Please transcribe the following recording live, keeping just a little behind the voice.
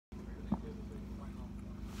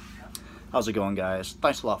How's it going, guys?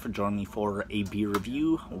 Thanks a lot for joining me for a beer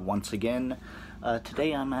review once again.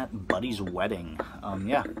 Today I'm at Buddy's wedding.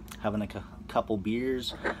 Yeah, having a couple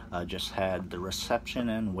beers. Just had the reception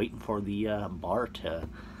and waiting for the bar to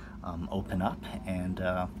open up. And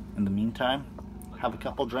in the meantime, have a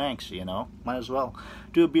couple drinks, you know. Might as well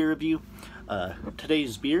do a beer review.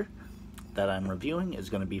 Today's beer that I'm reviewing is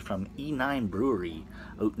going to be from E9 Brewery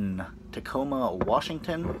out in Tacoma,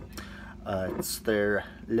 Washington. It's their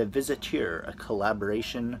Visiteur, a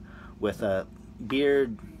collaboration with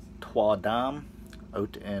beer Trois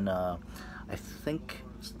out in I think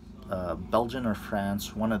Belgium or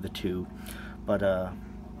France, one of the two. But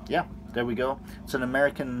yeah, there we go. It's an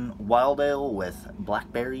American wild ale with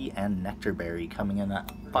Blackbeery and Nectarberry, coming in at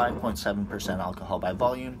 5.7% alcohol by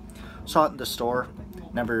volume. Saw it in the store,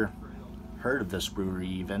 never heard of this brewery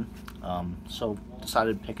even, so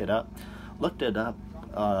decided to pick it up. Looked it up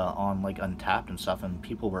on like Untapped and stuff, and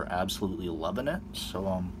people were absolutely loving it,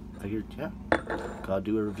 so figured, yeah, gotta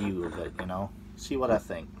do a review of it, you know, see what I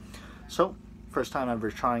think. So first time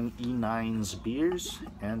ever trying E9's beers,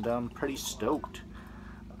 and I'm pretty stoked.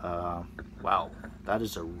 Wow, that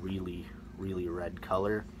is a really red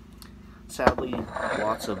color. Sadly,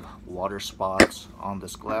 lots of water spots on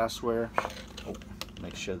this glassware. Oh,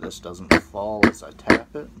 make sure this doesn't fall as I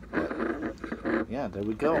tap it. But yeah, there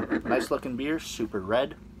we go. Nice looking beer, super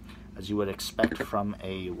red, as you would expect from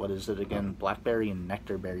a, what is it again, Blackberry and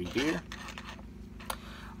Nectarberry beer.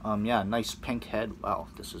 Yeah, nice pink head. Wow,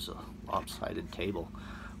 this is a lopsided table.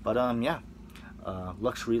 But yeah,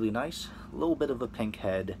 looks really nice. A little bit of a pink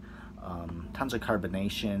head, tons of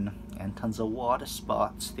carbonation, and tons of water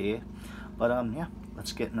spots there. But yeah,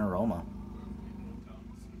 let's get an aroma.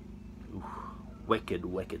 Ooh,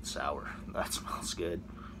 wicked sour. That smells good.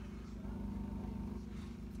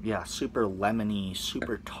 Yeah, super lemony,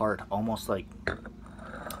 super tart, almost like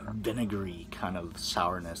vinegary kind of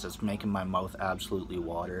sourness. It's making my mouth absolutely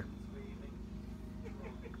water.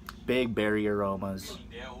 Big berry aromas.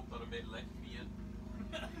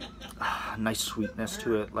 Nice sweetness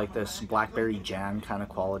to it, like this blackberry jam kind of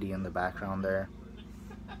quality in the background there.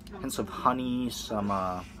 Hints of honey,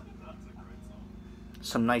 some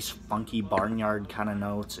nice funky barnyard kind of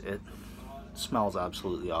notes. It smells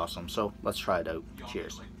absolutely awesome. So let's try it out.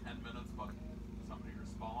 Cheers.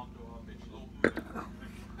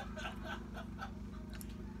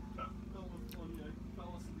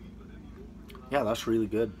 Yeah, that's really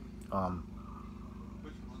good.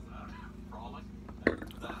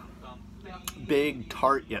 Big,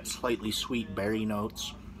 tart, yet slightly sweet berry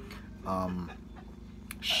notes.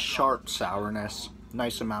 Sharp sourness.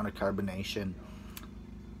 Nice amount of carbonation.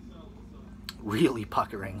 Really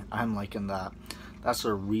puckering. I'm liking that. That's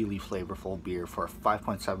a really flavorful beer for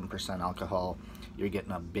 5.7% alcohol. You're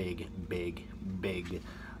getting a big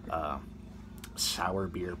sour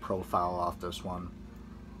beer profile off this one.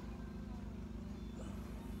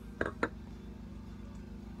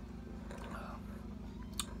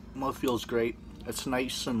 Mouth feels great. It's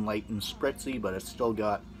nice and light and spritzy, but it's still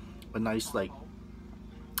got a nice, like,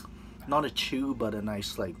 not a chew, but a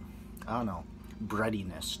nice, like, I don't know,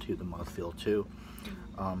 breadiness to the mouthfeel too.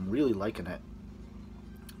 Really liking it.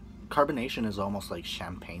 Carbonation is almost like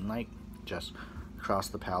champagne-like, just across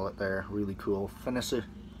the palate there. Really cool.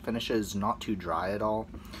 Finishes not too dry at all.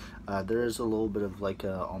 There is a little bit of like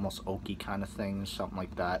a almost oaky kind of thing, something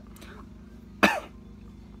like that.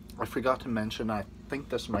 I forgot to mention, I think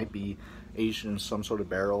this might be aged in some sort of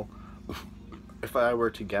barrel. If I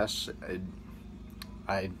were to guess,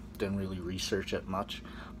 I didn't really research it much,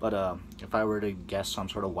 but if I were to guess, some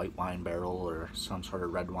sort of white wine barrel or some sort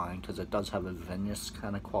of red wine, because it does have a vinous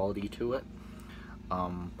kind of quality to it.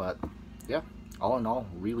 But yeah, all in all,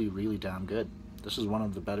 really damn good. This is one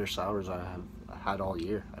of the better sours I have had all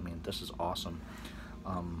year. I mean, this is awesome.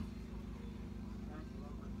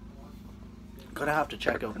 Gonna have to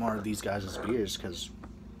check out more of these guys' beers, because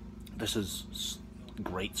this is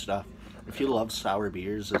great stuff. If you love sour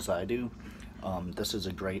beers as I do, this is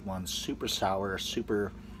a great one. Super sour,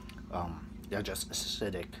 super yeah, just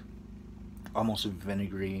acidic, almost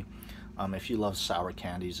vinegary. If you love sour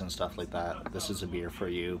candies and stuff like that, this is a beer for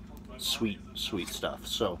you. Sweet stuff.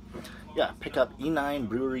 So yeah, pick up E9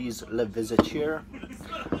 Brewery's Le Visiteur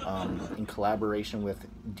in collaboration with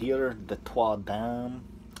the Trois.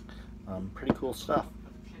 Pretty cool stuff.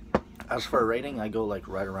 As for a rating, I go like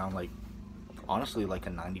right around, like, honestly, like a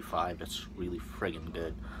 95. It's really friggin'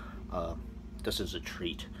 good. This is a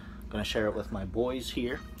treat. Gonna share it with my boys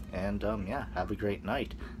here, and yeah, have a great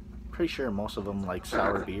night. Pretty sure most of them like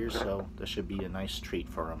sour beers, so this should be a nice treat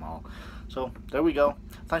for them all. So there we go.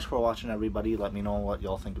 Thanks for watching, everybody. Let me know what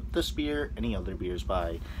y'all think of this beer, any other beers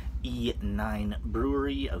by E9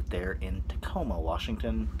 Brewery out there in Tacoma,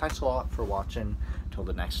 Washington. Thanks a lot for watching. Till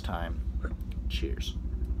the next time, cheers.